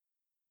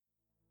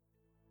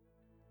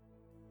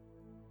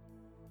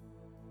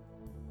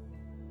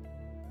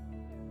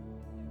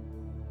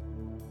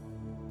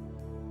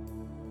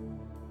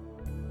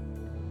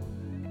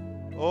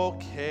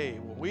Okay,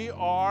 well, we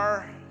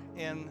are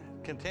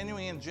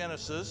continuing in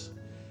Genesis,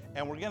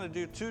 and we're going to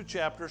do two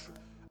chapters,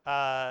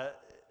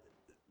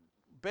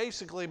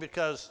 basically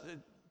because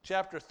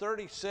chapter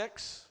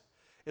 36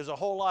 is a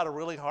whole lot of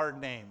really hard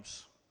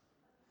names.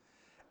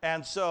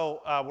 And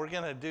so we're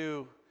going to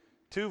do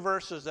two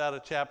verses out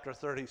of chapter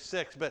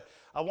 36. But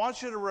I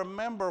want you to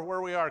remember where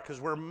we are, because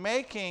we're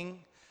making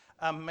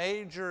a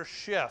major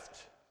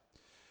shift.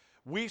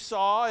 We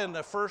saw in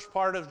the first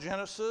part of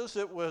Genesis,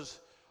 it was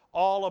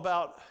all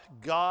about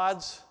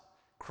God's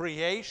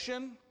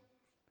creation.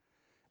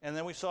 And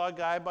then we saw a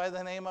guy by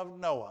the name of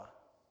Noah.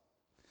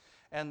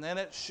 And then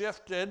it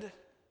shifted,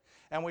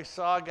 and we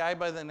saw a guy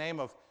by the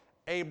name of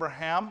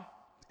Abraham.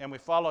 And we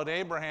followed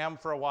Abraham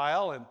for a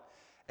while, and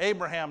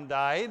Abraham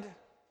died.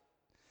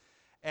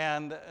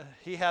 And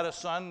he had a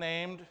son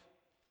named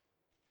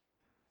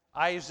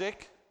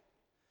Isaac.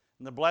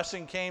 And the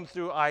blessing came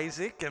through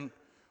Isaac, and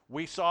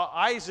we saw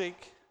Isaac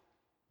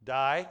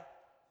die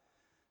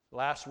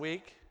last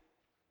week.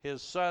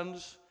 His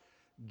sons,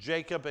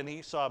 Jacob and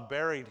Esau,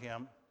 buried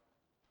him.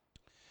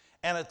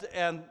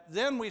 And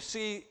then we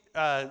see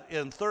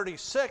in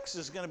 36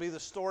 is going to be the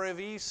story of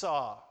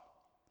Esau.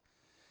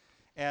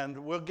 And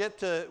we'll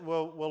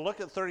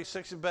look at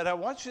 36, but I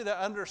want you to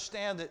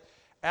understand that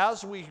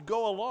as we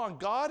go along,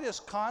 God is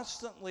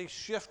constantly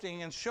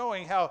shifting and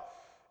showing how,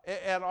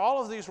 and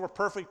all of these were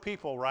perfect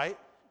people, right?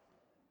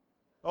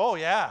 Oh,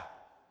 yeah.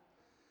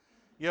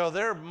 You know,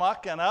 they're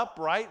mucking up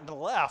right and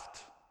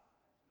left.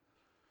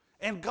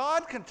 And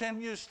God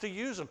continues to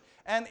use them.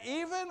 And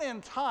even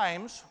in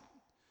times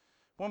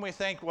when we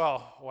think,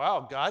 well,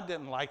 wow, God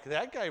didn't like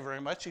that guy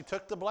very much, he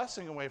took the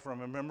blessing away from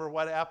him. Remember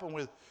what happened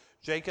with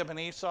Jacob and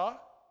Esau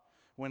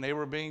when they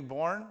were being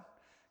born?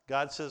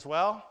 God says,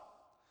 well,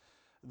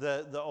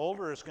 the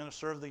older is going to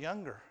serve the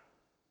younger.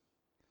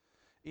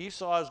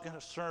 Esau is going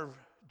to serve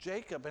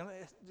Jacob. And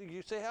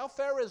you say, how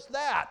fair is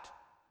that?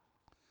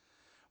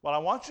 Well, I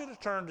want you to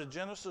turn to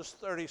Genesis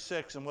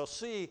 36, and we'll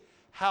see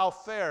how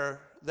fair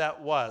that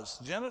was.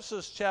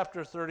 Genesis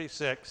chapter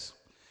 36,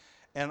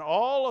 and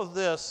all of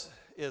this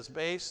is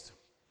based,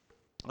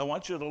 I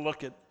want you to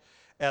look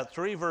at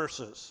three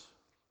verses.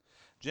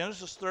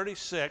 Genesis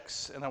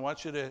 36, and I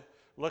want you to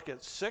look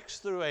at 6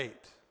 through 8.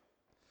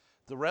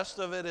 The rest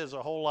of it is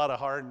a whole lot of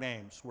hard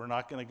names. We're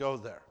not going to go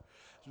there.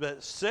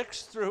 But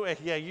 6 through 8,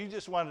 yeah, you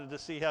just wanted to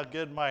see how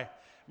good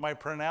my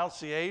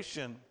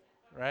pronunciation,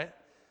 right?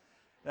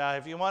 Now,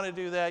 if you want to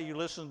do that, you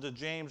listen to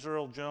James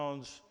Earl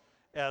Jones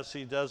as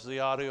he does the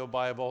audio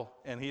Bible,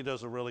 and he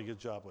does a really good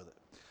job with it.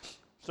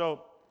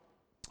 So,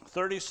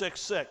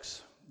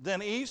 36:6.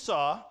 Then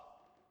Esau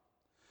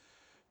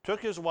took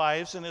his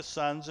wives and his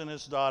sons and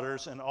his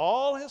daughters and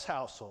all his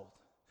household,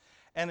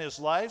 and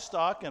his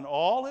livestock and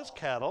all his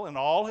cattle and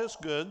all his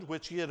goods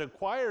which he had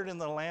acquired in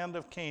the land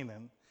of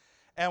Canaan,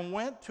 and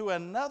went to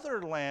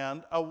another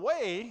land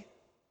away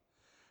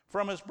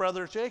from his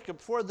brother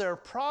Jacob, for their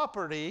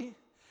property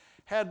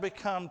had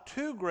become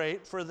too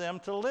great for them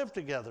to live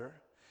together,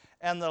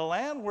 and the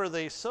land where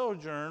they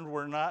sojourned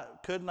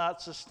could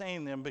not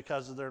sustain them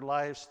because of their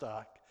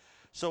livestock.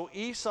 So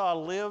Esau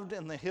lived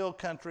in the hill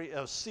country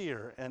of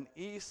Seir, and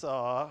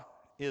Esau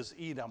is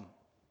Edom.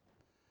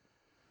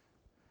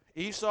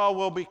 Esau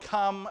will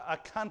become a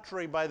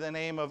country by the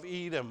name of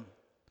Edom.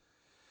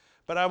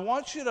 But I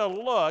want you to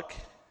look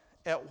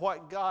at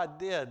what God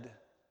did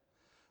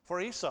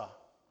for Esau.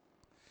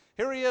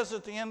 Here he is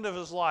at the end of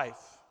his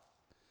life.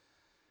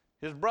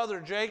 His brother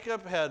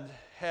Jacob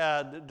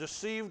had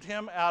deceived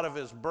him out of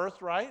his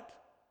birthright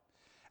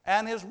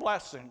and his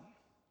blessing.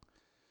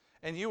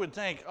 And you would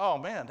think, oh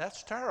man,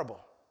 that's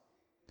terrible.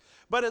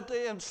 But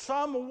in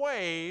some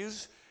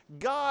ways,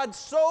 God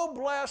so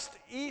blessed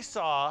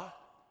Esau,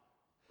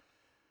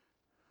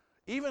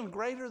 even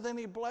greater than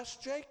he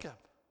blessed Jacob.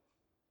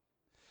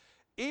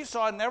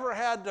 Esau never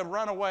had to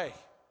run away.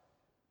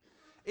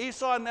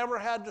 Esau never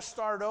had to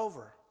start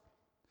over.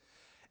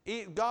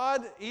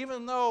 God,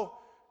 even though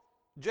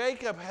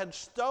Jacob had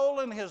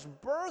stolen his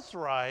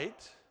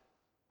birthright,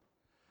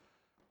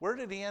 where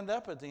did he end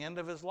up at the end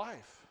of his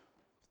life?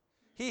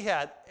 He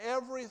had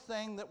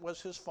everything that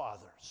was his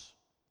father's.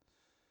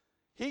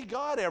 He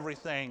got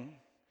everything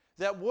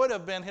that would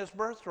have been his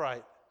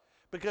birthright,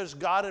 because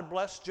God had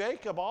blessed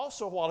Jacob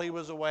also while he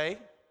was away.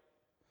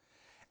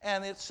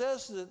 And it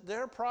says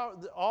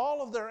that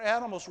all of their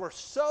animals were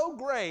so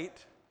great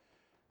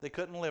they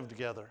couldn't live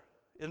together.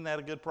 Isn't that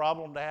a good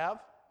problem to have?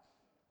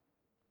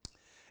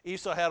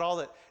 Esau had all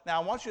that.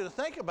 Now, I want you to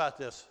think about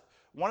this.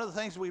 One of the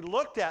things we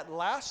looked at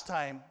last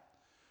time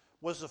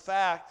was the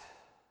fact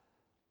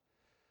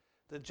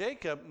that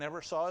Jacob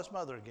never saw his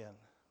mother again.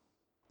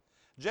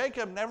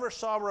 Jacob never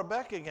saw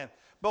Rebekah again.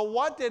 But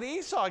what did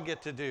Esau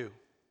get to do?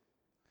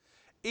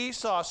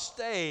 Esau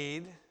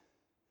stayed,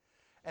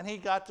 and he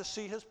got to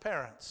see his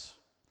parents.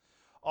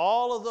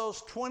 All of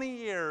those 20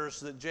 years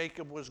that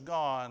Jacob was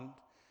gone,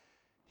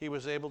 he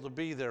was able to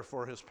be there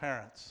for his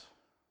parents.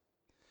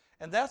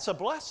 And that's a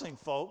blessing,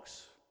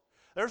 folks.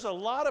 There's a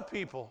lot of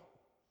people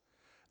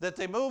that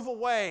they move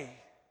away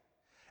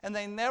And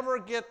they never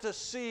get to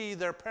see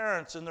their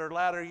parents in their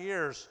latter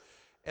years,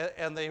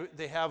 and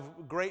they have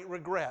great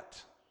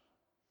regret.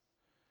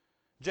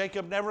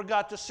 Jacob never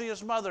got to see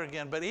his mother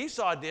again, but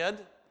Esau did.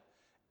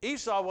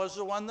 Esau was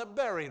the one that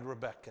buried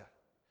Rebekah.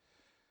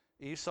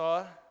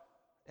 Esau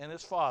and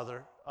his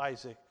father,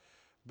 Isaac,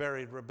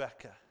 buried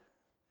Rebekah,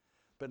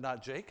 but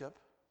not Jacob.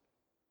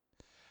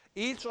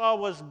 Esau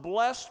was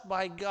blessed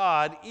by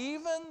God,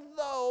 even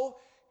though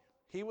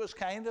he was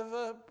kind of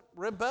a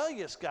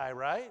rebellious guy,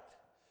 right?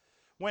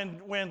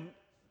 When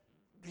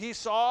he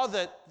saw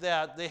that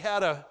they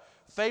had a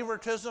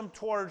favoritism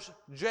towards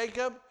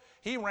Jacob,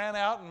 he ran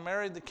out and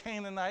married the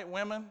Canaanite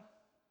women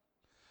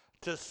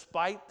to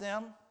spite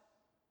them.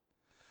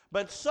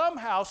 But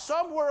somehow,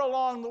 somewhere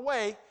along the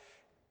way,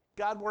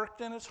 God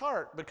worked in his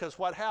heart, because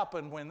what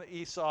happened when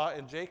Esau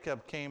and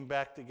Jacob came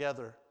back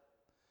together?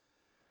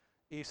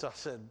 Esau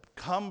said,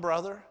 "Come,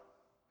 brother."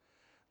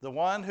 The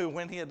one who,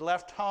 when he had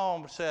left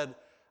home, said,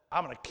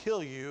 "I'm going to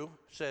kill you,"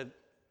 said,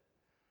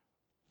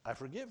 "I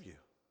forgive you.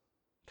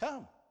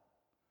 Come.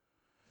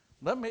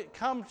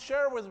 Come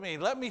share with me.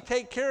 Let me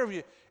take care of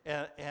you."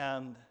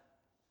 And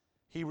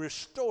he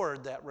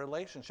restored that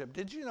relationship.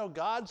 Did you know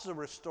God's the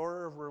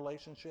restorer of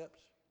relationships?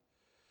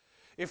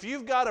 If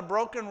you've got a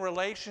broken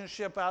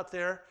relationship out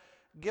there,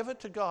 give it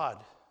to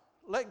God.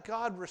 Let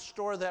God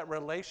restore that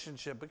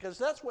relationship, because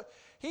that's what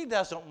he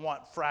doesn't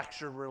want,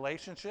 fractured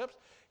relationships.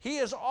 He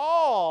is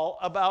all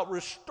about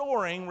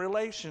restoring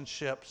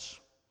relationships.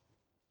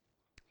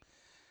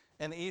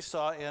 And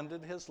Esau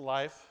ended his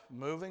life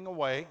moving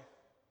away.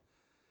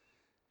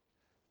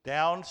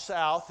 Down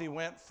south, he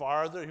went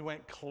farther. He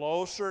went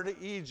closer to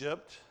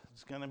Egypt.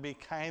 It's going to be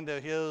kind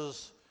of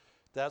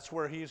that's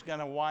where he's going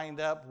to wind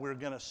up. We're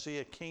going to see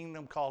a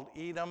kingdom called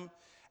Edom.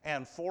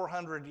 And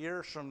 400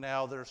 years from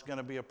now, there's going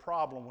to be a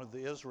problem with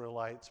the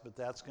Israelites. But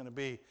that's going to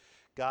be,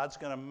 God's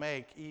going to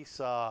make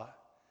Esau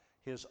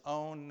his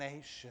own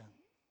nation.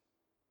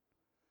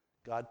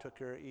 God took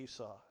care of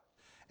Esau.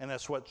 And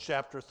that's what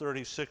chapter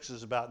 36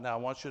 is about now. I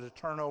want you to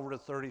turn over to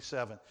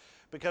 37,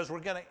 because we're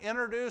going to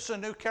introduce a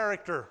new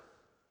character.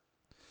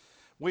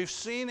 We've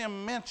seen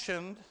him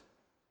mentioned,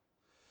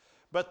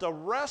 but the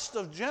rest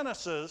of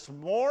Genesis,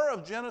 more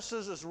of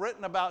Genesis is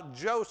written about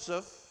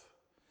Joseph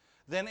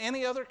than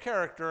any other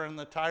character in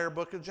the entire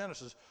book of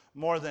Genesis.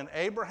 More than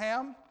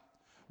Abraham,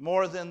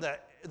 more than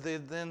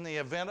the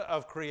event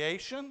of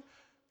creation,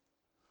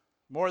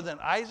 more than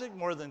Isaac,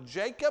 more than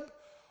Jacob.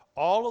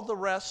 All of the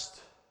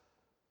rest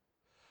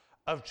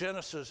of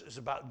Genesis is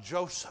about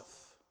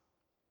Joseph.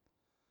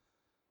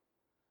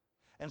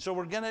 And so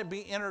we're going to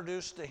be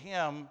introduced to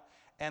him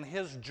and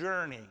his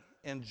journey.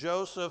 And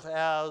Joseph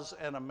has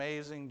an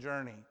amazing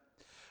journey.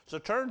 So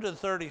turn to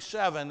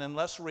 37 and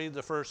let's read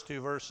the first two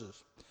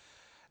verses.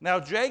 Now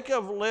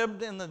Jacob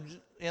lived in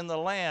the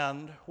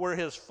land where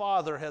his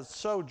father had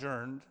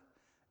sojourned,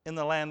 in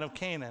the land of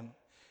Canaan.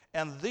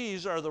 And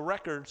these are the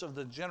records of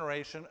the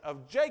generation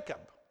of Jacob.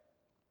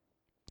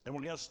 And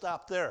we're going to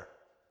stop there.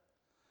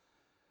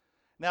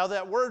 Now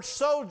that word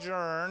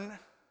sojourn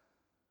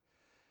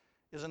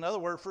is another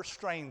word for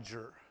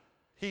stranger.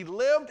 He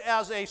lived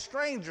as a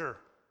stranger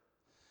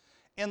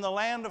in the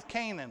land of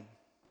Canaan.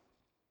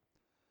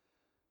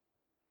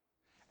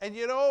 And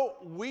you know,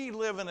 we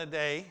live in a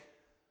day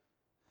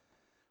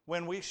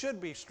when we should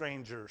be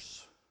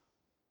strangers.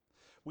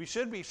 We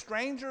should be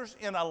strangers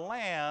in a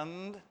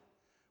land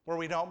where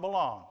we don't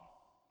belong.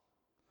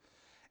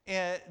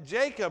 And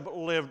Jacob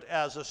lived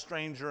as a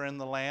stranger in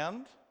the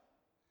land.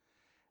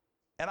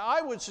 And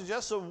I would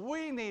suggest that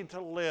we need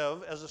to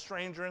live as a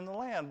stranger in the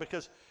land,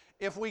 because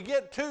if we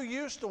get too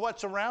used to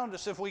what's around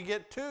us, if we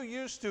get too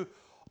used to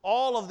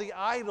all of the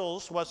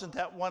idols, wasn't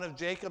that one of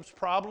Jacob's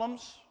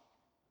problems?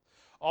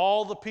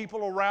 All the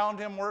people around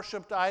him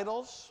worshiped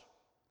idols.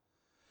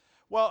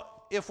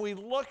 Well, if we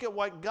look at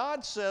what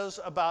God says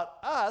about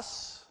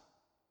us,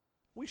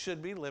 we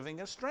should be living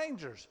as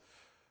strangers.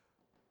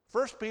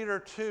 1 Peter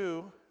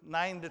 2,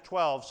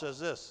 9-12 says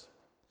this.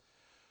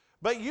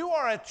 But you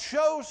are a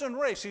chosen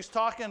race. He's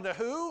talking to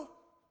who?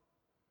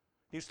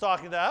 He's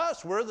talking to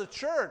us. We're the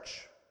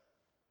church.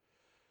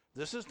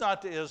 This is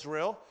not to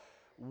Israel.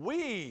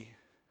 We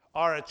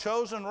are a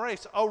chosen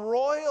race, a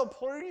royal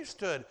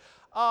priesthood,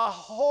 a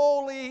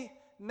holy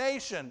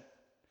nation.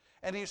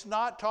 And he's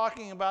not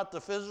talking about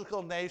the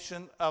physical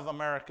nation of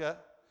America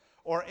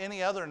or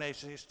any other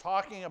nation. He's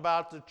talking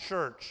about the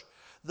church,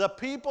 the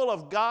people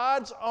of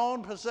God's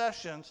own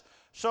possessions,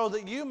 so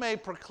that you may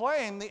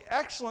proclaim the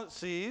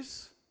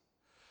excellencies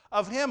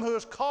of him who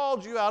has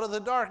called you out of the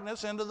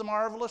darkness into the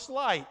marvelous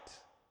light.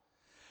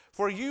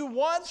 For you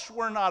once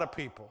were not a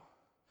people,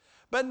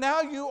 but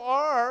now you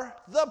are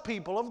the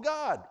people of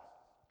God.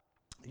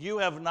 You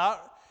had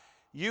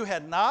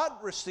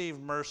not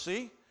received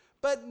mercy,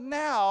 but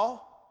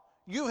now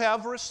you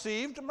have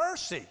received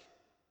mercy.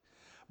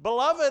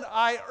 Beloved,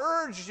 I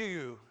urge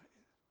you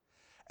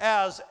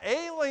as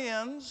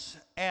aliens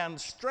and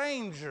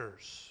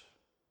strangers.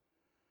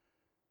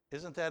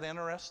 Isn't that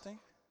interesting?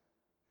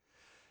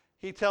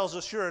 He tells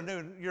us you're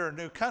a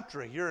new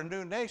country, you're a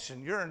new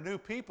nation, you're a new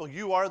people,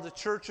 you are the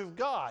church of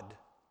God.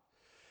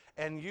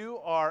 and you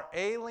are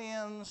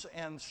aliens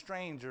and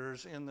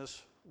strangers in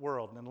this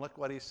world. And look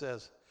what he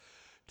says.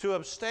 To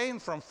abstain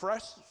from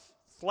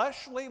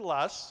fleshly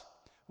lusts,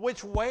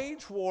 which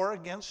wage war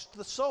against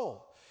the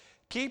soul.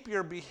 Keep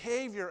your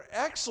behavior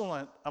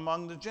excellent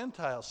among the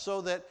Gentiles,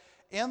 so that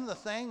in the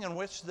thing in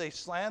which they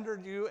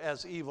slandered you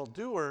as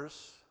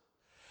evildoers,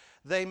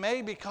 they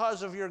may,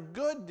 because of your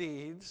good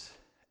deeds,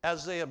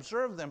 as they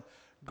observe them,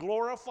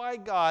 glorify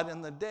God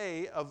in the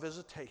day of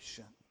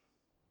visitation.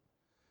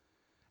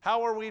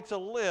 How are we to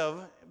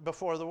live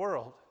before the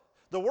world?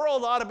 The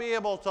world ought to be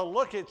able to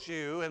look at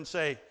you and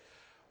say,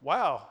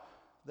 wow,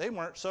 they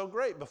weren't so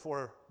great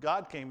before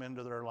God came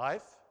into their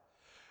life.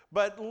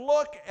 But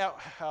look at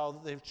how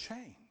they've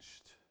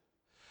changed.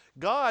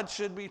 God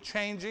should be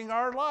changing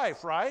our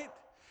life, right?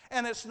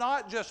 And it's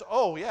not just,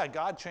 oh yeah,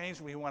 God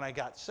changed me when I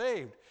got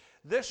saved.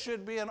 This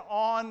should be an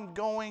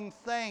ongoing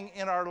thing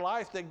in our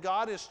life, that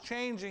God is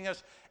changing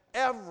us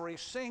every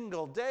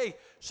single day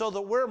so that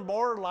we're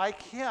more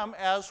like him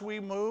as we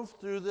move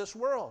through this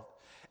world.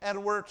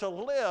 And we're to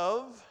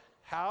live,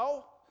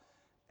 how?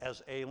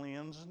 As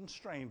aliens and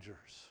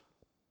strangers.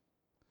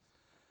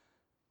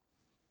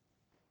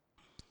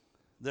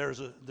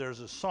 There's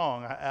a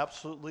song I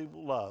absolutely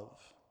love.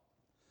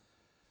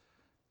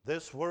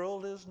 This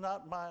world is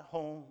not my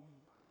home.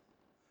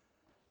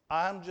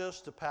 I'm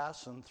just a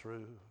passing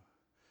through.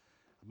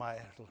 My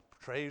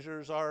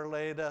treasures are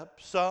laid up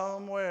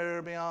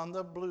somewhere beyond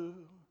the blue.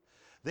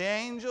 The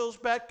angels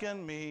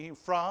beckon me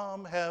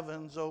from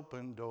heaven's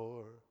open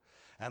door.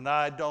 And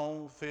I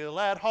don't feel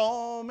at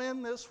home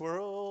in this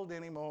world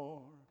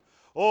anymore.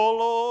 Oh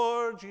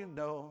Lord, you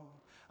know,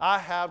 I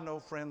have no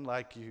friend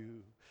like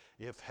you.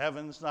 If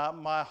heaven's not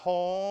my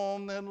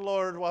home, then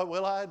Lord, what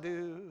will I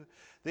do?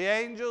 The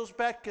angels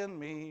beckon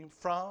me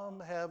from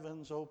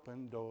heaven's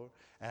open door,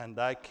 and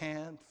I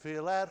can't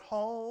feel at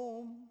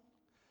home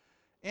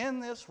in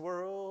this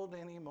world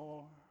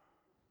anymore.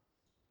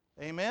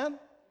 Amen?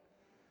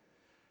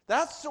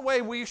 That's the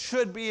way we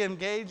should be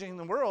engaging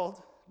the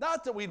world.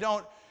 Not that we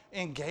don't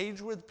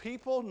engage with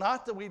people,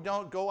 not that we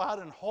don't go out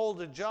and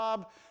hold a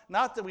job,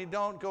 not that we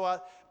don't go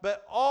out,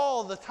 but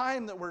all the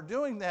time that we're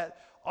doing that,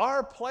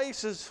 our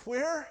place is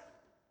where?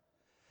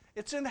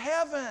 It's in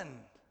heaven.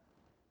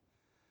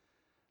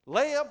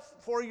 Lay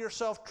up for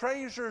yourself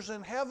treasures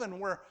in heaven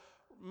where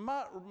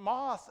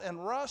moth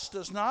and rust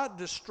does not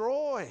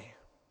destroy.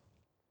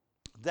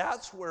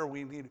 That's where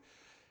we need.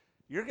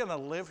 You're going to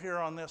live here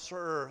on this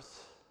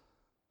earth.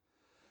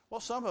 Well,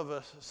 some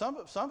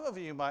of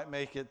you might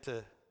make it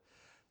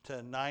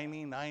to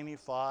 90,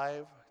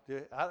 95.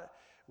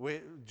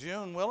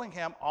 June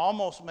Willingham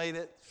almost made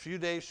it a few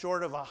days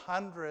short of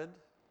 100.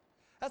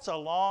 That's a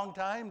long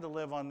time to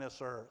live on this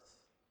earth.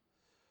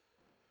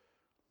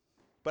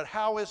 But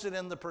how is it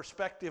in the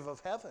perspective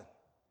of heaven?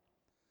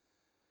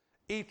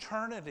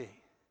 Eternity.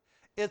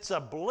 It's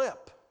a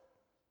blip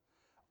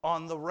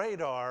on the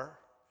radar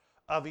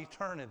of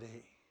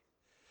eternity.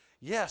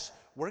 Yes,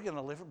 we're going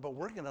to live, but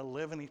we're going to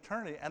live in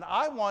eternity. And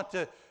I want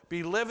to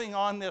be living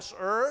on this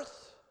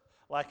earth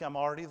like I'm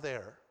already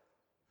there.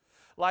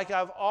 Like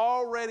I've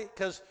already,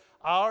 because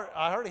I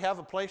already have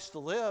a place to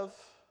live.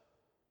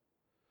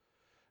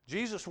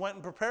 Jesus went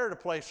and prepared a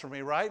place for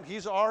me, right?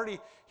 He's already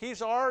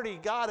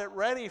got it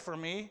ready for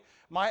me.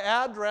 My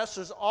address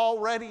is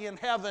already in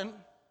heaven.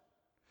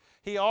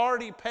 He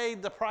already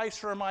paid the price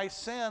for my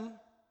sin.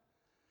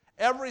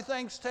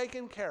 Everything's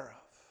taken care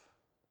of.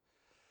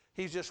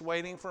 He's just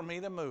waiting for me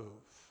to move.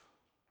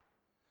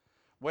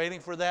 Waiting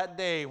for that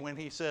day when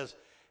he says,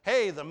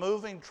 hey, the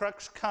moving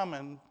truck's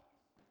coming,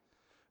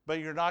 but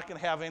you're not going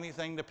to have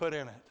anything to put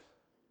in it.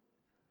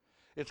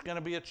 It's going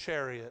to be a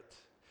chariot.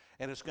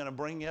 And it's going to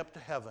bring you up to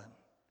heaven.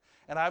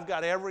 And I've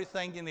got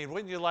everything you need.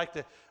 Wouldn't you like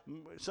to?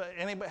 So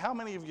how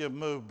many of you have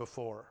moved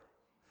before?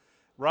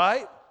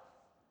 Right?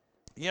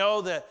 You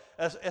know, that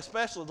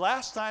especially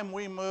last time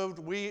we moved,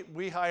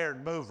 we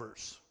hired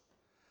movers.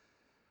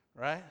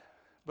 Right?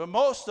 But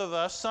most of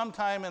us,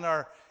 sometime in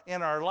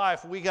our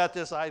life, we got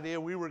this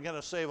idea we were going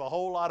to save a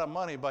whole lot of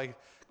money by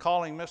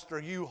calling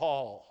Mr.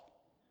 U-Haul.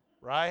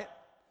 Right?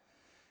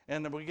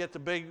 And then we get the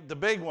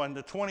big one,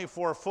 the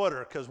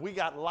 24-footer, because we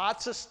got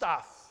lots of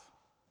stuff.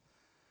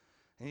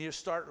 And you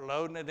start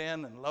loading it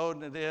in and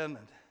loading it in.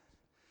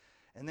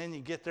 And then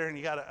you get there and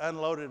you got to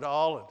unload it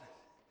all.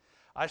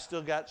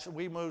 And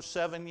we moved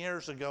 7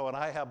 years ago, and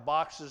I have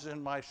boxes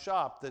in my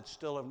shop that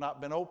still have not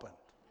been opened.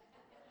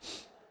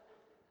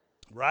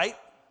 Right?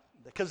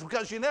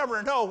 Because you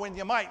never know when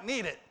you might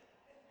need it.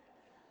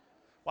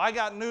 Well, I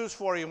got news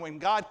for you. When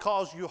God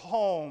calls you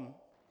home,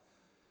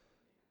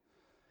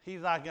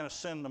 he's not going to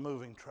send the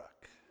moving truck.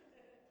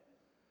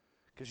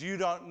 Because you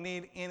don't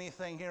need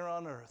anything here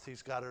on earth.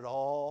 He's got it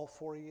all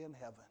for you in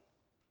heaven.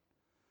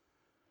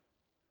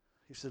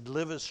 He said,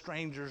 live as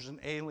strangers and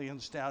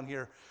aliens down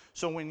here.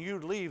 So when you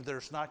leave,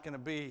 there's not going to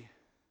be,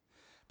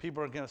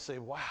 people are going to say,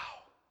 wow,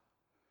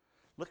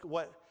 look at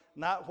what,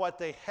 not what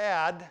they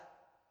had,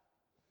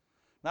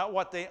 not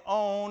what they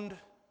owned,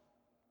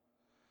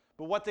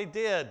 but what they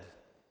did.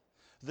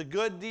 The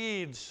good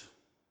deeds.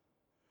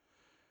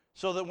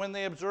 so that when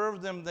they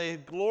observe them, they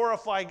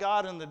glorify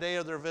God in the day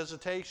of their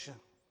visitation.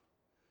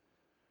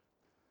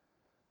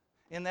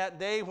 In that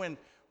day when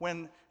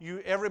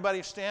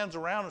everybody stands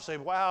around and say,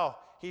 wow,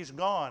 he's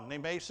gone. They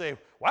may say,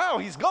 wow,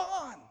 he's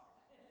gone.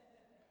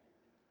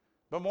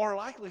 But more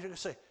likely to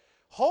say,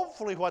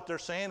 hopefully what they're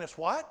saying is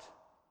what?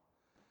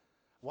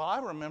 Well, I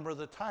remember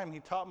the time he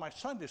taught my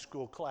Sunday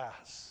school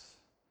class.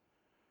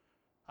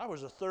 I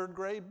was a third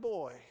grade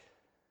boy.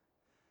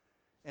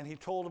 And he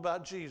told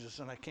about Jesus,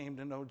 and I came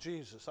to know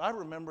Jesus. I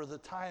remember the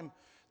time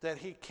that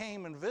he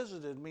came and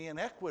visited me in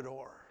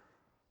Ecuador.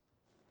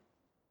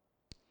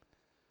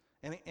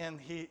 And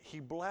he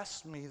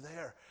blessed me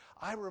there.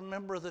 I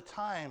remember the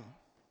time.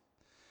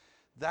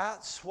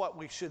 That's what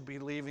we should be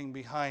leaving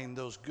behind,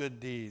 those good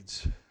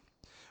deeds.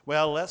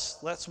 Well,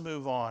 let's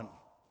move on.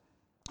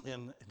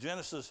 In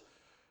Genesis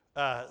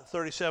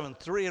 37,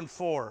 3 and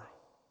 4.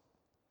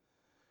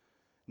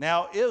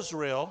 Now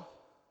Israel,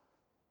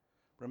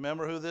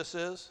 remember who this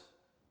is?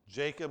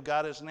 Jacob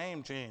got his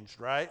name changed,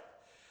 right?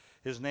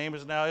 His name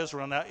is now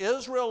Israel. Now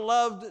Israel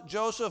loved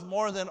Joseph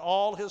more than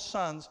all his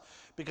sons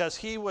because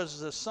he was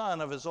the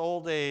son of his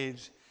old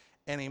age,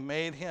 and he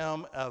made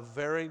him a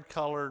varied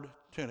colored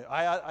tunic.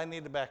 I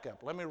need to back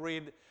up. Let me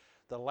read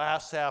the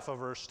last half of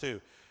verse 2.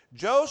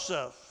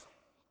 Joseph,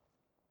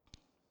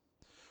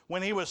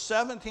 when he was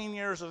 17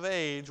 years of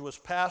age, was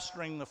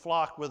pasturing the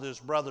flock with his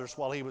brothers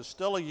while he was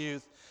still a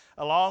youth,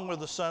 along with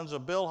the sons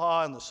of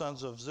Bilhah and the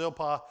sons of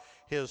Zilpah,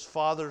 his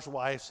father's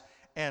wives.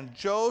 And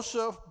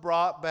Joseph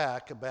brought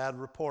back a bad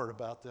report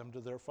about them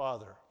to their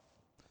father.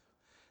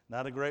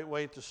 Not a great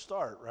way to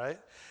start, right?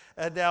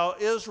 And now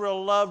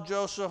Israel loved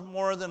Joseph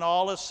more than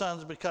all his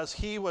sons because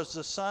he was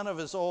the son of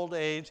his old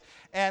age,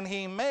 and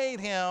he made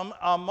him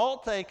a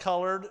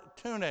multicolored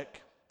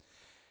tunic.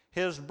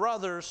 His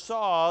brothers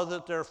saw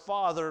that their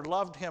father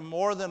loved him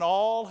more than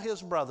all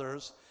his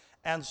brothers,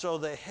 and so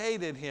they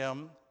hated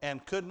him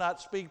and could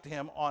not speak to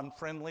him on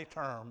friendly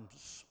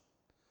terms.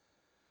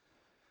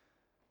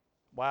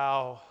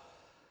 Wow.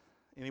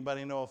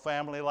 Anybody know a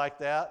family like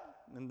that?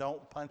 And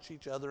don't punch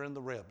each other in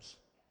the ribs.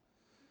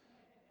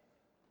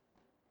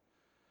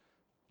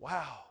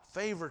 Wow.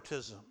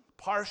 Favoritism,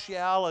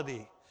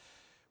 partiality.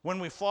 When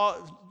we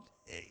fall,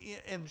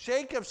 and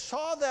Jacob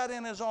saw that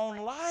in his own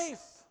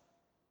life.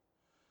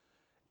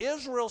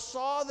 Israel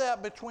saw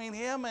that between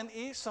him and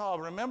Esau.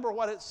 Remember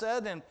what it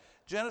said in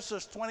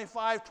Genesis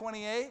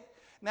 25:28?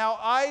 Now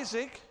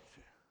Isaac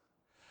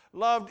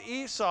loved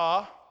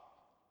Esau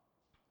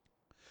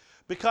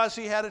because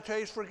he had a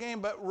taste for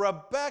game, but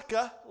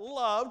Rebekah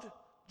loved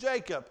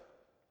Jacob.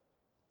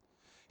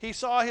 He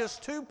saw his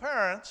two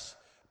parents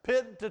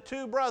pit the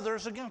two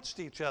brothers against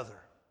each other.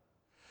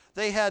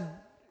 They had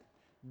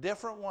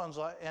different ones,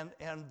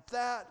 and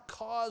that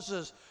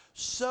causes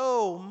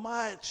so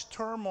much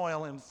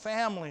turmoil in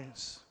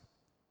families.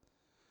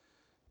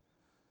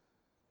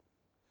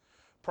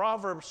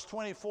 Proverbs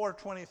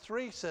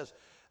 24:23 says,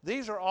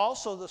 these are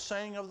also the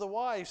saying of the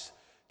wise.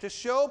 To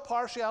show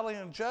partiality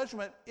in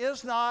judgment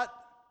is not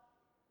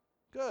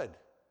good.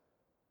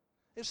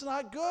 It's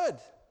not good.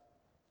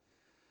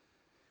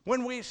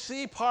 When we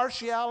see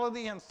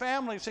partiality in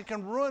families, it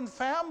can ruin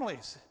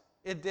families.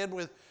 It did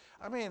with,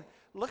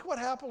 look what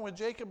happened with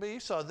Jacob and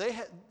Esau.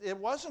 It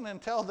wasn't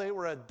until they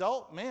were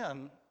adult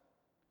men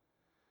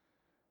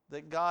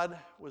that God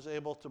was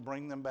able to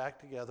bring them back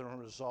together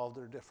and resolve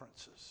their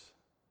differences.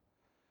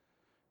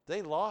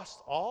 They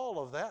lost all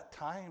of that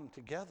time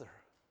together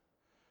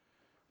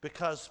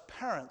because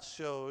parents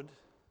showed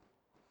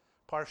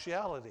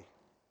partiality.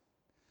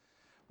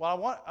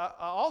 Well, I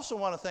also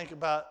want to think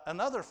about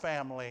another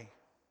family.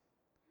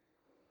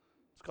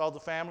 It's called the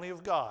family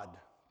of God.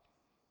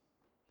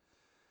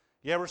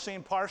 You ever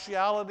seen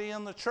partiality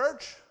in the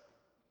church?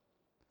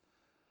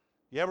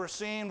 You ever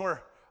seen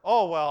where,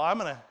 I'm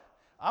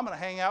gonna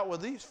hang out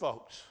with these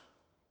folks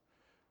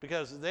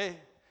because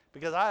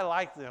I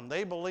like them.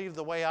 They believe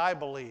the way I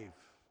believe,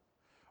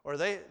 or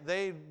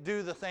they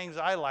do the things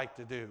I like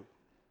to do.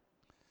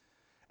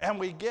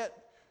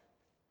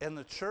 And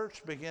the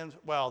church begins,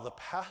 the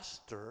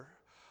pastor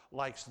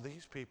likes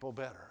these people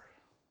better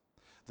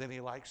than he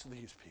likes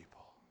these people.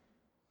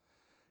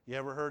 You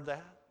ever heard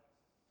that?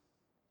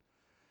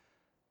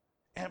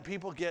 And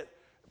people get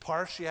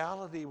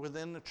partiality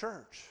within the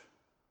church.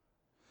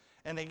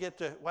 And they get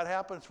to, what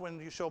happens when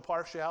you show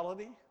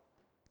partiality?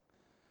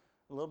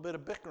 A little bit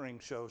of bickering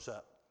shows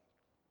up.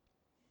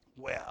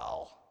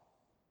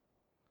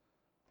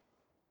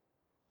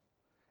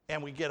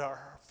 And we get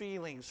our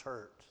feelings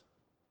hurt.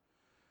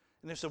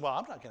 And they say,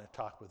 I'm not going to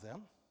talk with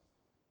them.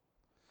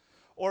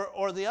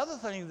 Or the other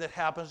thing that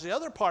happens, the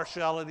other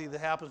partiality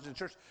that happens in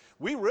church,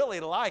 we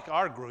really like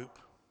our group.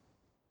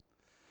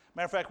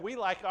 Matter of fact, we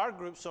like our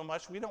group so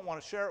much we don't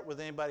want to share it with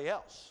anybody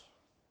else.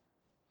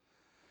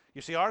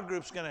 You see, our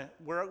group's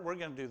we're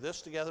going to do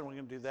this together, we're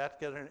going to do that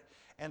together.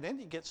 And then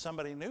you get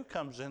somebody new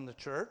comes in the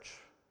church.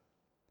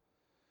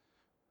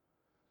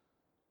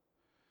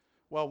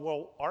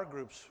 Well, our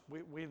groups,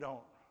 we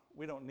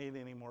don't need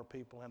any more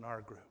people in our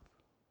group.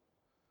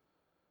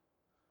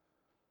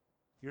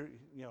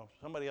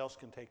 Somebody else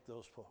can take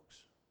those folks.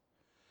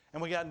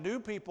 And we got new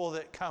people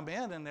that come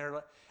in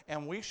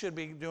and we should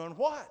be doing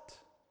what?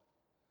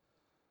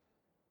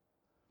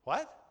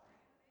 What?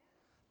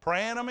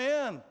 Praying them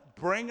in,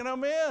 bringing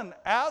them in,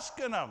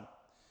 asking them.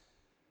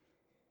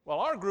 Well,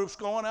 our group's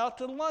going out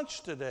to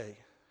lunch today.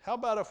 How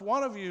about if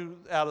one of you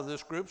out of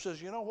this group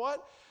says, you know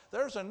what?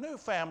 There's a new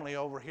family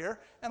over here,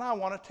 and I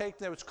want to take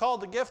them. It's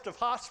called the gift of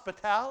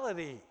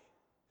hospitality.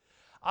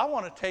 I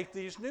want to take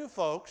these new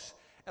folks,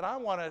 and I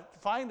want to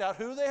find out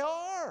who they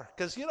are.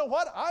 Because you know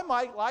what? I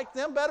might like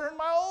them better than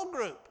my old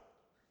group.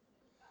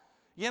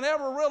 You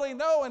never really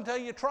know until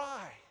you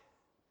try.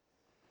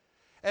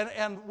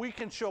 And we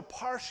can show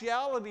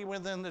partiality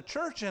within the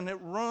church, and it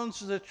ruins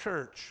the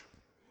church.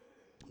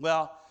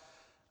 Well,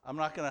 I'm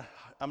not going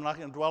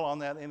to dwell on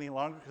that any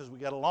longer because we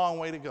got a long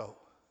way to go.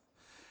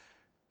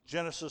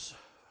 Genesis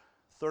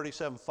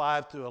 37,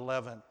 5 through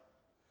 11.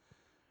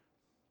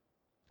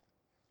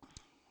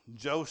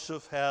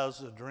 Joseph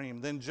has a dream.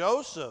 Then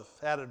Joseph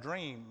had a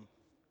dream.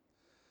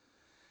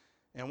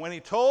 And when he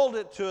told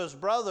it to his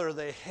brother,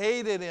 they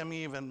hated him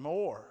even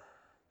more.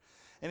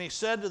 And he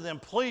said to them,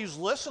 please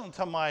listen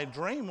to my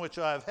dream which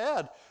I have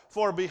had.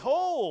 For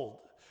behold,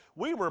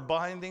 we were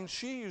binding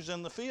sheaves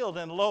in the field,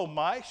 and lo,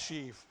 my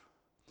sheaf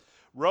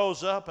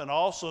rose up and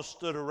also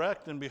stood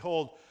erect, and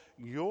behold,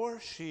 your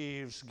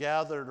sheaves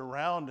gathered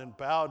around and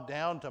bowed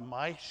down to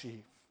my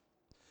sheaf.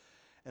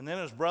 And then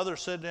his brother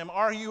said to him,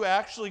 are you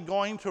actually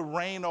going to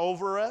reign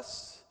over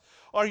us?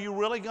 Are you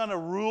really going to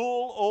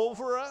rule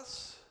over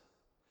us?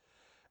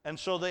 And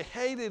so they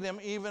hated him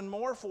even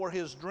more for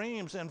his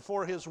dreams and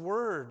for his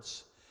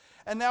words.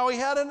 And now he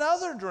had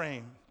another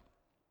dream.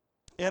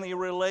 And he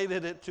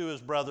related it to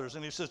his brothers.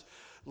 And he says,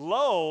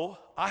 lo,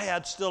 I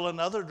had still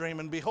another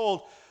dream. And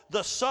behold,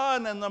 the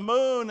sun and the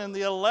moon and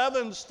the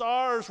 11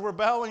 stars were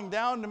bowing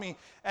down to me.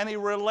 And he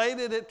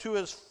related it to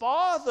his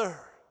father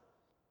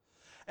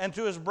and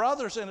to his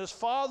brothers. And his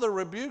father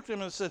rebuked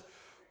him and said,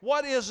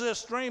 what is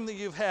this dream that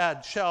you've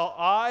had? Shall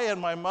I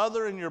and my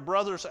mother and your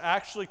brothers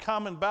actually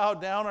come and bow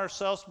down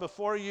ourselves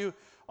before you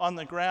on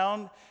the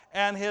ground?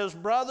 And his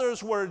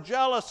brothers were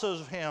jealous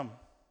of him.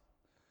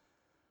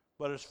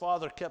 But his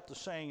father kept the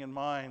saying in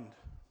mind.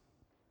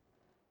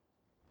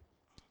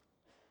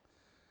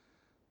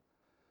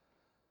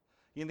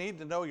 You need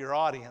to know your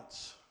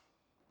audience.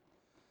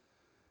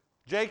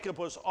 Jacob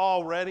was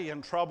already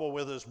in trouble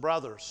with his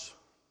brothers.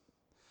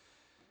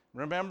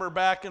 Remember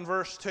back in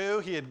verse 2,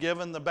 he had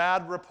given the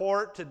bad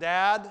report to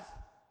Dad.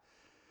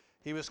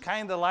 He was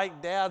kind of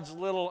like Dad's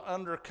little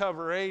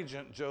undercover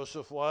agent,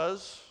 Joseph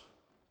was.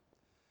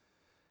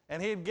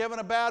 And he had given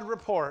a bad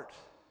report.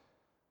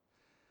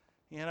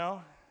 You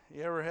know,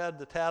 you ever had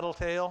the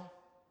tattletale?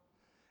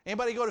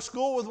 Anybody go to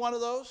school with one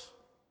of those?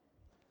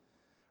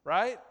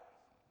 Right?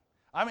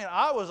 I mean,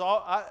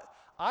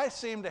 I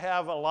seem to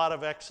have a lot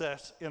of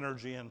excess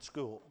energy in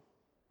school.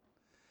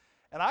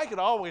 And I could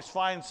always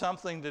find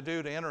something to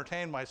do to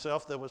entertain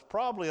myself that was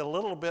probably a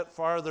little bit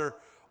farther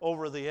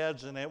over the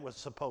edge than it was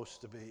supposed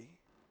to be.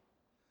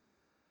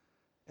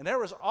 And there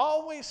was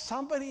always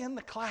somebody in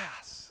the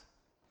class.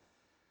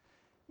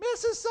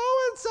 Mrs.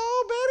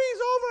 So-and-so,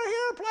 Betty's over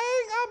here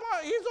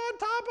playing. He's on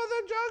top of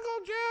the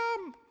jungle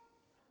gym.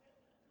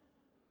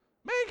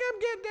 Make him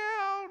get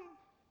down.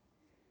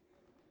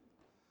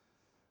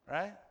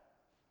 Right?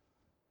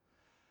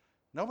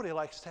 Nobody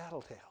likes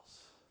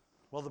tattletales.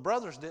 Well, the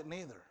brothers didn't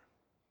either.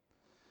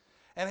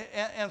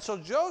 And so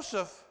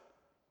Joseph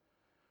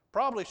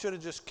probably should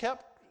have just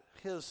kept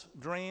his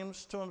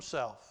dreams to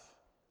himself.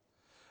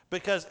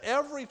 Because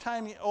every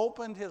time he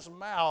opened his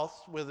mouth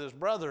with his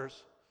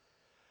brothers,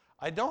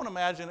 I don't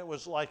imagine it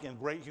was like in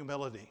great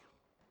humility.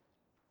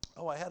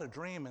 Oh, I had a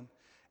dream,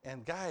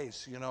 and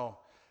guys, you know,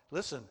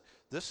 listen,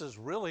 this is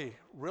really,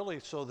 really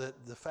so that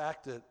the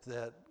fact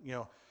that you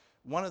know,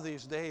 one of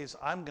these days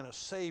I'm going to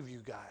save you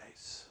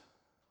guys.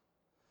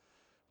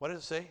 What did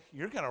it say?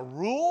 You're going to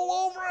rule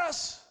over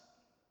us?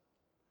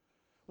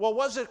 Well,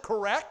 was it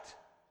correct?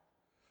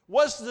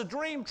 Was the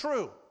dream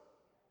true?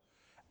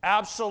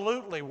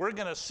 Absolutely. We're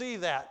going to see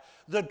that.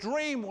 The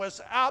dream was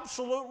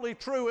absolutely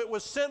true. It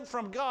was sent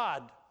from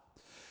God.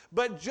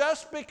 But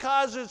just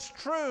because it's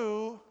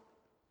true,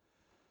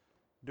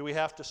 do we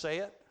have to say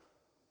it?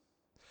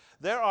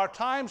 There are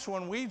times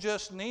when we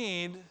just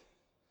need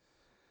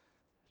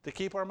to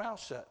keep our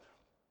mouth shut.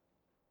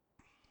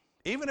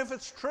 Even if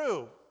it's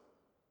true,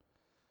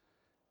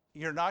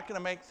 you're not going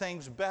to make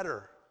things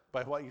better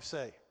by what you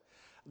say.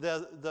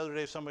 The other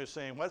day somebody was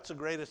saying, what's the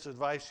greatest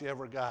advice you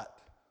ever got?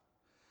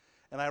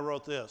 And I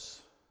wrote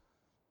this.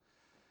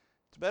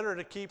 It's better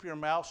to keep your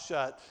mouth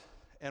shut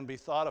and be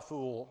thought a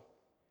fool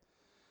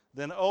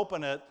than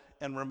open it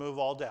and remove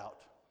all doubt.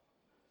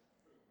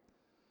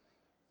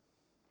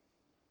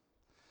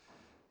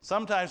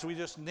 Sometimes we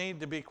just need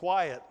to be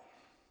quiet.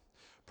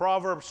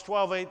 Proverbs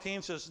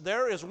 12:18 says,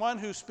 there is one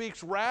who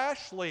speaks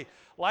rashly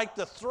like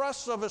the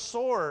thrusts of a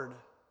sword,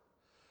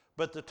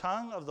 but the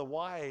tongue of the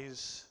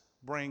wise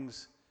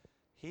brings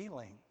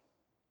healing.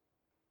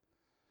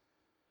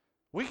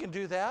 We can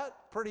do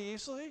that pretty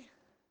easily.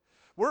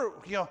 You're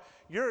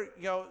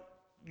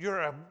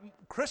a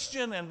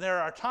Christian, and there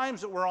are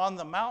times that we're on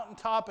the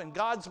mountaintop and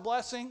God's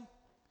blessing.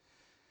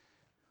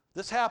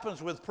 This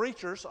happens with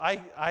preachers.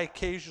 I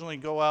occasionally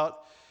go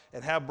out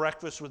and have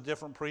breakfast with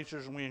different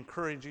preachers, and we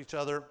encourage each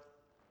other.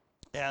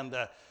 And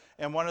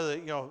one of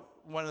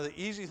the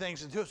easy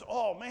things to do is,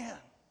 oh man,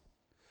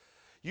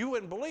 you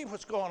wouldn't believe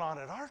what's going on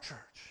at our church.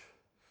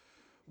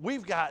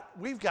 We've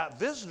got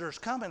visitors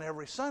coming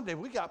every Sunday.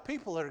 We got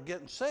people that are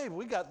getting saved.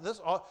 We got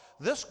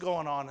this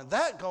going on and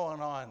that going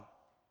on.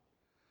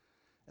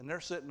 And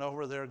they're sitting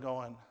over there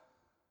going,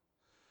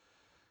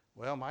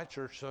 well, my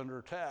church's under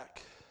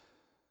attack.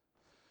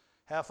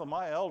 Half of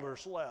my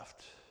elders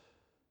left.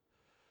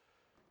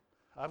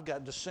 I've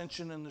got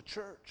dissension in the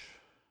church.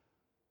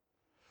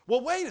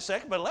 Well, wait a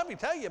second, but let me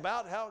tell you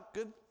about how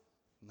good.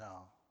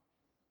 No.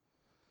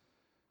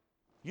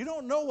 You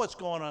don't know what's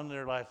going on in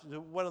their life.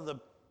 One of the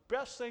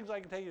best things I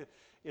can tell you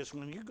is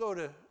when you go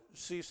to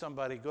see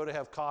somebody, go to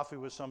have coffee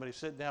with somebody,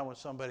 sit down with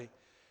somebody,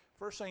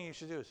 first thing you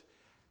should do is,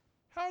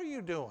 how are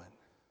you doing?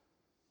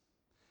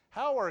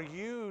 How are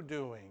you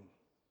doing?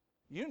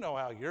 You know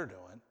how you're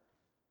doing.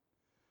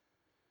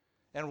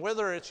 And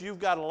whether it's you've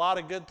got a lot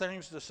of good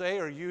things to say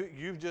or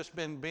you've just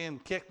been being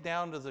kicked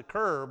down to the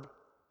curb,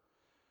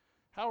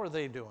 how are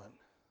they doing?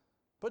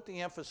 Put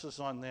the emphasis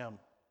on them.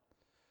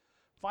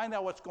 Find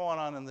out what's going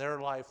on in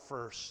their life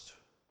first.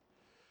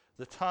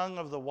 The tongue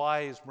of the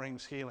wise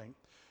brings healing.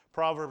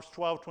 Proverbs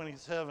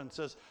 12:27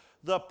 says,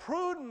 the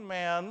prudent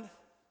man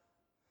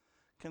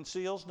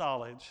conceals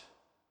knowledge,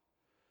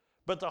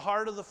 but the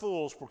heart of the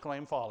fools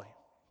proclaim folly.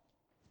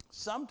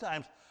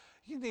 Sometimes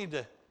you need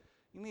to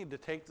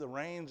take the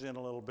reins in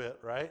a little bit,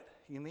 right?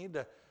 You need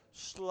to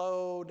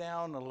slow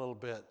down a little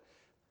bit.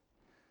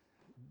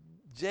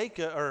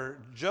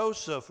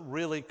 Joseph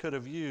really could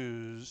have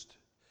used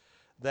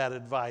that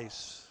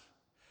advice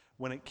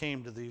when it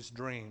came to these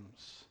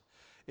dreams.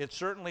 It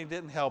certainly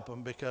didn't help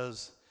him,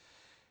 because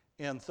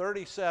in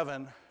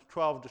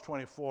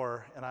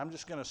 37:12-24, and I'm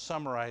just going to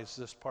summarize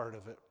this part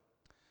of it.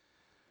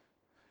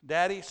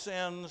 Daddy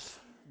sends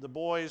the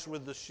boys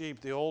with the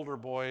sheep, the older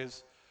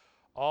boys,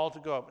 all to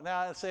go up. Now,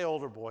 I say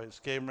older boys,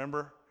 okay,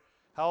 remember?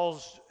 How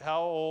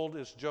old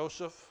is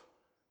Joseph?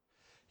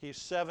 He's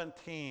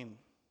 17.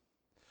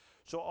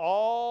 So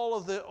all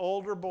of the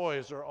older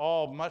boys are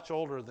all much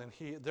older than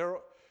he.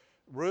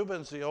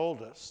 Reuben's the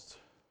oldest.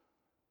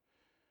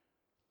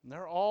 And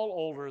they're all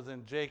older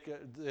than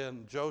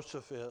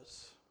Joseph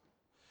is.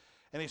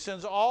 And he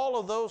sends all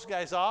of those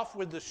guys off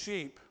with the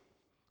sheep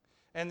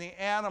and the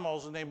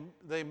animals, and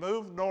they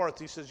move north.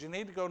 He says, you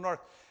need to go north.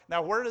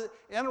 Now,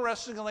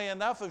 interestingly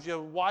enough, if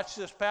you watch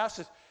this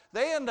passage,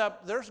 they're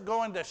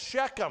going to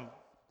Shechem.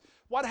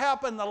 What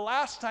happened the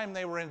last time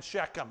they were in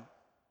Shechem?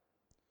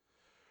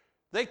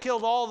 They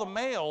killed all the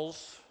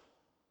males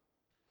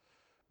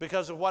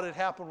because of what had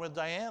happened with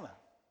Diana.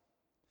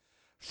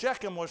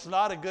 Shechem was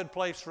not a good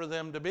place for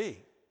them to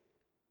be.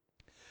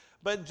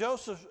 But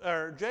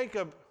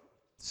Jacob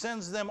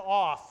sends them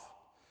off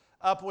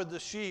up with the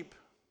sheep.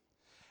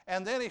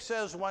 And then he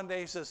says one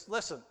day, he says,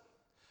 listen,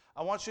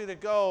 I want you to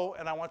go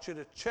and I want you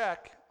to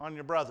check on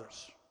your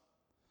brothers.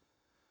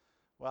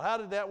 Well, how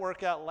did that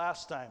work out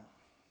last time?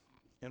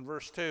 In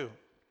verse 2.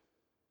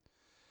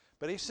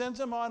 But he sends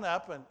them on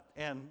up,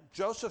 and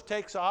Joseph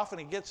takes off, and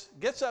he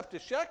gets up to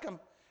Shechem,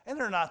 and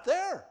they're not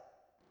there.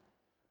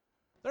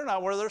 They're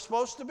not where they're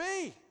supposed to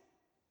be.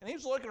 And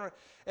he's looking,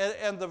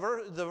 and the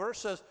verse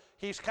says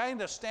he's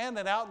kind of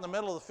standing out in the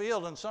middle of the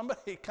field, and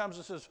somebody comes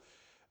and says,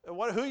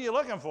 who are you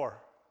looking for?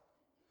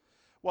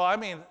 Well, I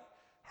mean,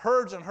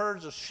 herds and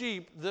herds of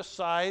sheep this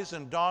size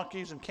and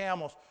donkeys and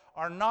camels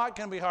are not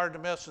going to be hard to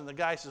miss. And the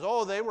guy says,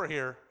 oh, they were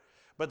here,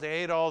 but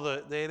they ate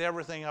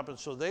everything up. And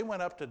so they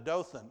went up to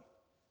Dothan,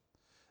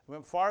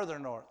 went farther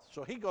north.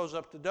 So he goes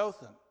up to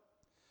Dothan.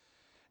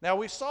 Now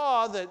we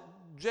saw that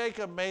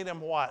Jacob made him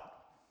what?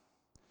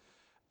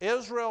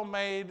 Israel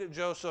made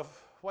Joseph,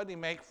 what did he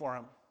make for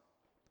him?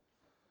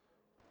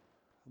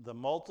 The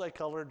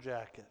multicolored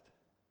jacket.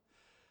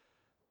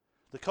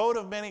 The coat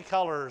of many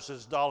colors,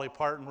 as Dolly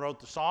Parton wrote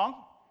the song,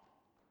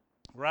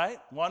 right?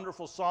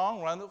 Wonderful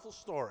song, wonderful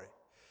story.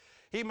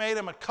 He made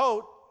him a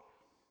coat.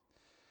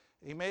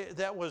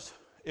 It was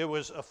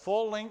a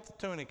full-length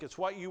tunic. It's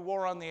what you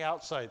wore on the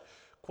outside.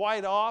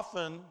 Quite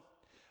often,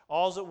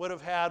 all it would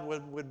have had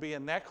would be a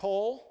neck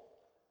hole,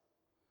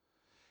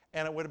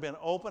 and it would have been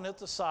open at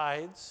the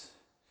sides.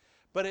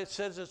 But it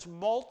says it's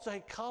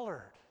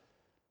multicolored.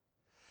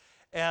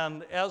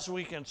 And as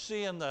we can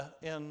see in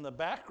the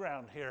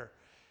background here,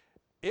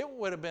 it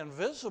would have been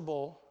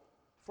visible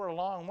for a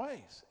long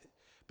ways.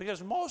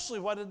 Because mostly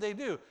what did they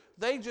do?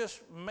 They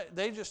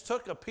just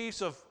took a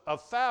piece of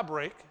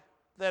fabric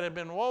that had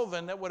been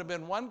woven that would have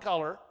been one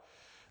color.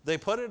 They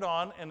put it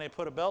on, and they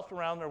put a belt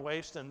around their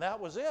waist, and that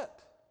was it.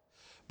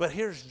 But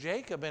here's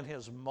Jacob in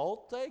his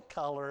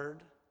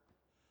multicolored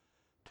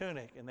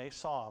tunic, and they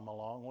saw him a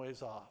long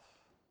ways off.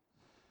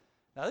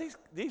 Now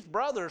these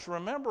brothers,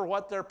 remember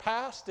what their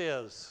past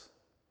is.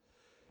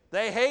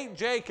 They hate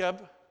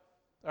Jacob,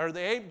 or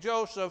they hate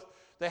Joseph.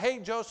 They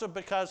hate Joseph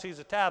because he's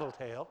a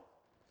tattletale.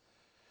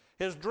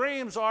 His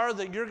dreams are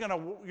that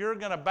you're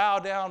gonna bow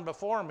down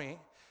before me.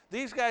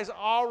 These guys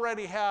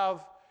already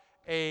have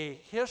a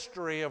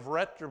history of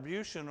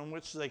retribution in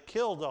which they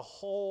killed a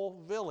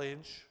whole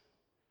village,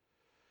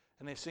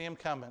 and they see him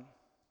coming.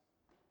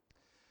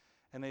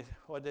 And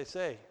what'd they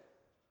say?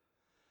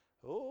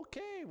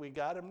 Okay, we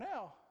got him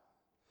now.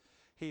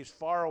 He's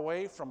far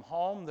away from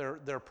home.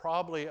 They're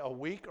probably a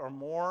week or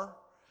more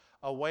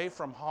away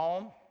from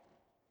home.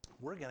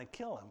 We're going to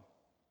kill him.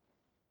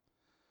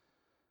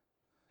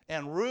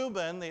 And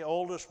Reuben, the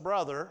oldest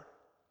brother,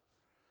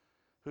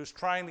 who's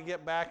trying to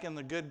get back in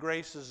the good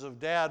graces of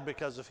Dad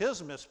because of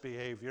his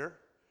misbehavior,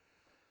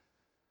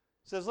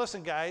 says,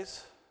 listen,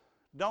 guys,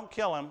 don't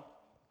kill him.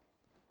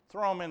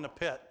 Throw him in the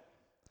pit.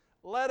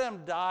 Let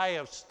him die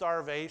of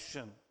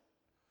starvation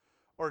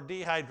or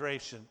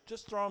dehydration.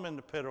 Just throw him in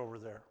the pit over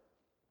there.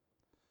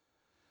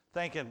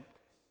 Thinking,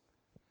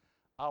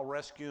 I'll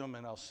rescue him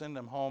and I'll send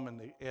him home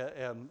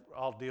and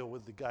I'll deal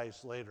with the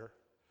guys later.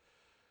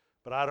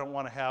 But I don't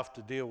want to have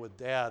to deal with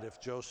Dad if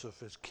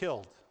Joseph is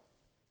killed.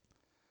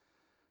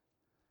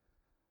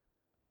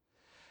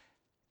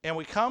 And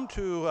we come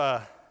to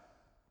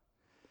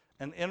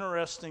an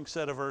interesting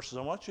set of verses.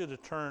 I want you to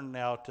turn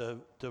now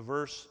to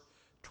verse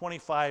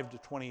 25 to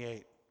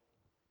 28.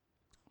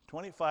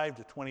 25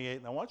 to 28,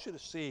 and I want you to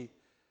see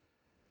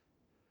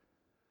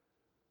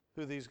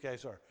who these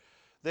guys are.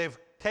 They've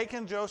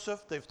taken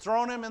Joseph, they've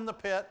thrown him in the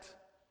pit,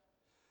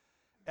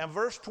 and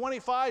verse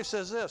 25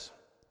 says this,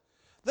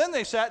 then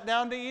they sat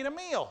down to eat a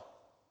meal.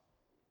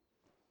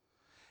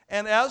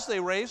 And as they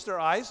raised their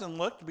eyes and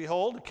looked,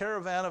 behold, a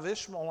caravan of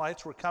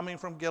Ishmaelites were coming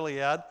from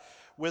Gilead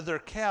with their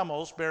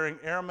camels bearing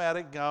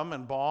aromatic gum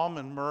and balm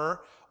and myrrh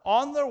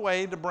on their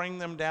way to bring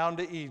them down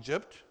to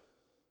Egypt.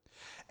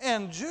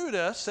 And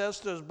Judah says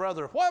to his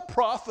brother, what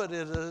profit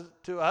is it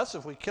to us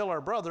if we kill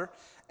our brother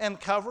and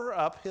cover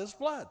up his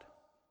blood?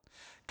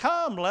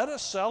 Come, let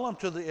us sell him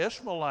to the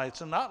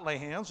Ishmaelites and not lay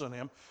hands on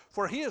him,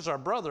 for he is our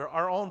brother,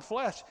 our own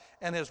flesh.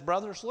 And his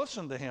brothers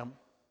listened to him.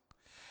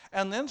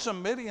 And then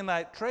some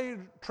Midianite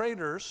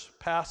traders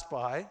passed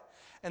by,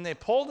 and they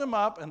pulled him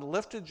up and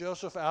lifted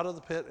Joseph out of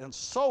the pit and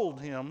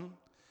sold him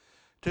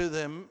to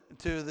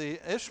the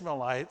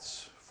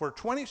Ishmaelites for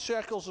 20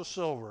 shekels of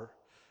silver.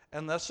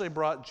 And thus they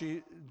brought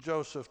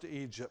Joseph to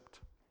Egypt.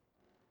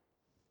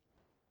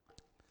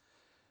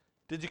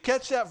 Did you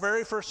catch that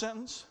very first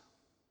sentence?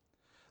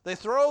 They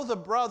throw the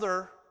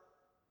brother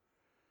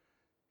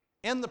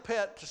in the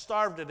pit to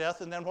starve to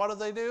death, and then what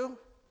do?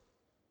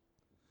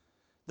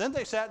 Then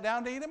they sat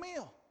down to eat a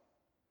meal.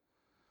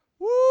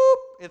 Whoop!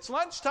 It's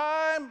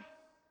lunchtime.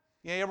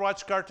 You ever watch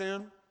the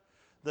cartoon?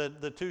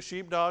 The two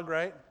sheepdog,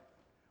 right?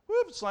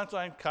 Whoop! It's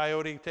lunchtime.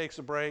 Coyote takes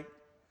a break.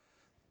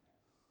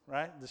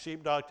 Right? The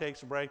sheepdog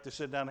takes a break to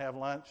sit down and have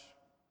lunch.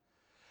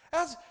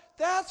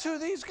 That's who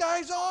these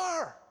guys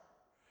are.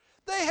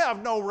 They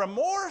have no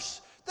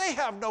remorse. They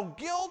have no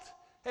guilt.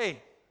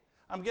 Hey,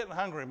 I'm getting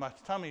hungry. My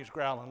tummy's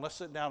growling. Let's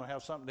sit down and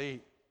have something to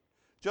eat.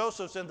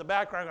 Joseph's in the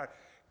background going,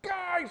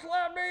 guys,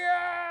 let me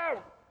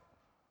out.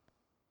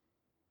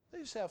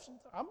 They just have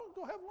something. I'm going to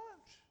go have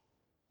lunch.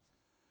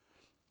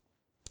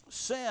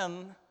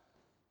 Sin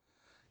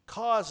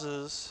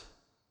causes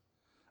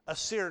a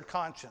seared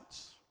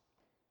conscience.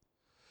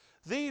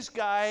 These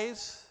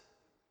guys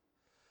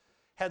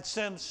had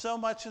sinned so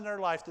much in their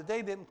life that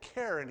they didn't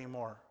care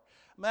anymore.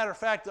 Matter of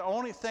fact, the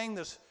only thing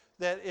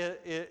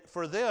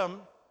for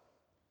them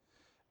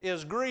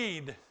is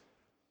greed.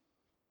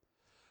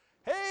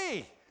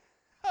 Hey,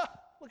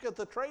 look at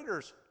the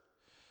traders.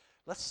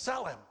 Let's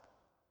sell him.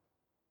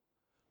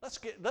 Let's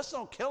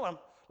don't kill him.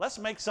 Let's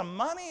make some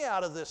money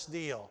out of this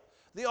deal.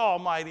 The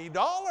almighty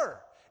dollar.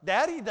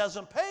 Daddy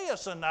doesn't pay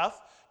us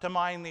enough to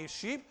mind these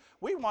sheep.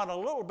 We want a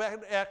little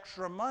bit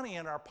extra money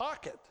in our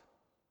pocket.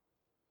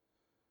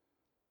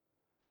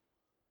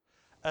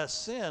 A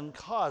sin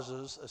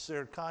causes a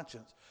seared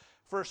conscience.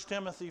 1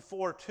 Timothy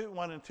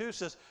 4:1 and 2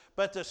 says,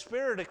 but the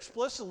Spirit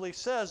explicitly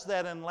says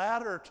that in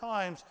latter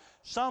times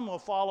some will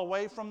fall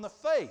away from the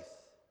faith,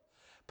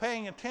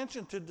 paying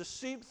attention to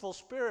deceitful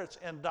spirits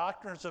and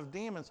doctrines of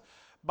demons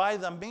by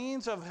the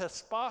means of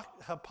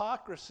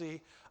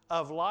hypocrisy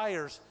of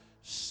liars,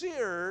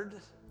 seared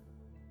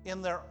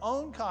in their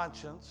own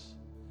conscience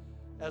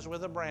as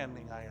with a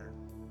branding iron.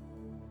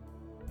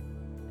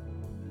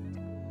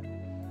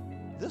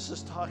 This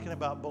is talking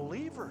about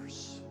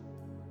believers.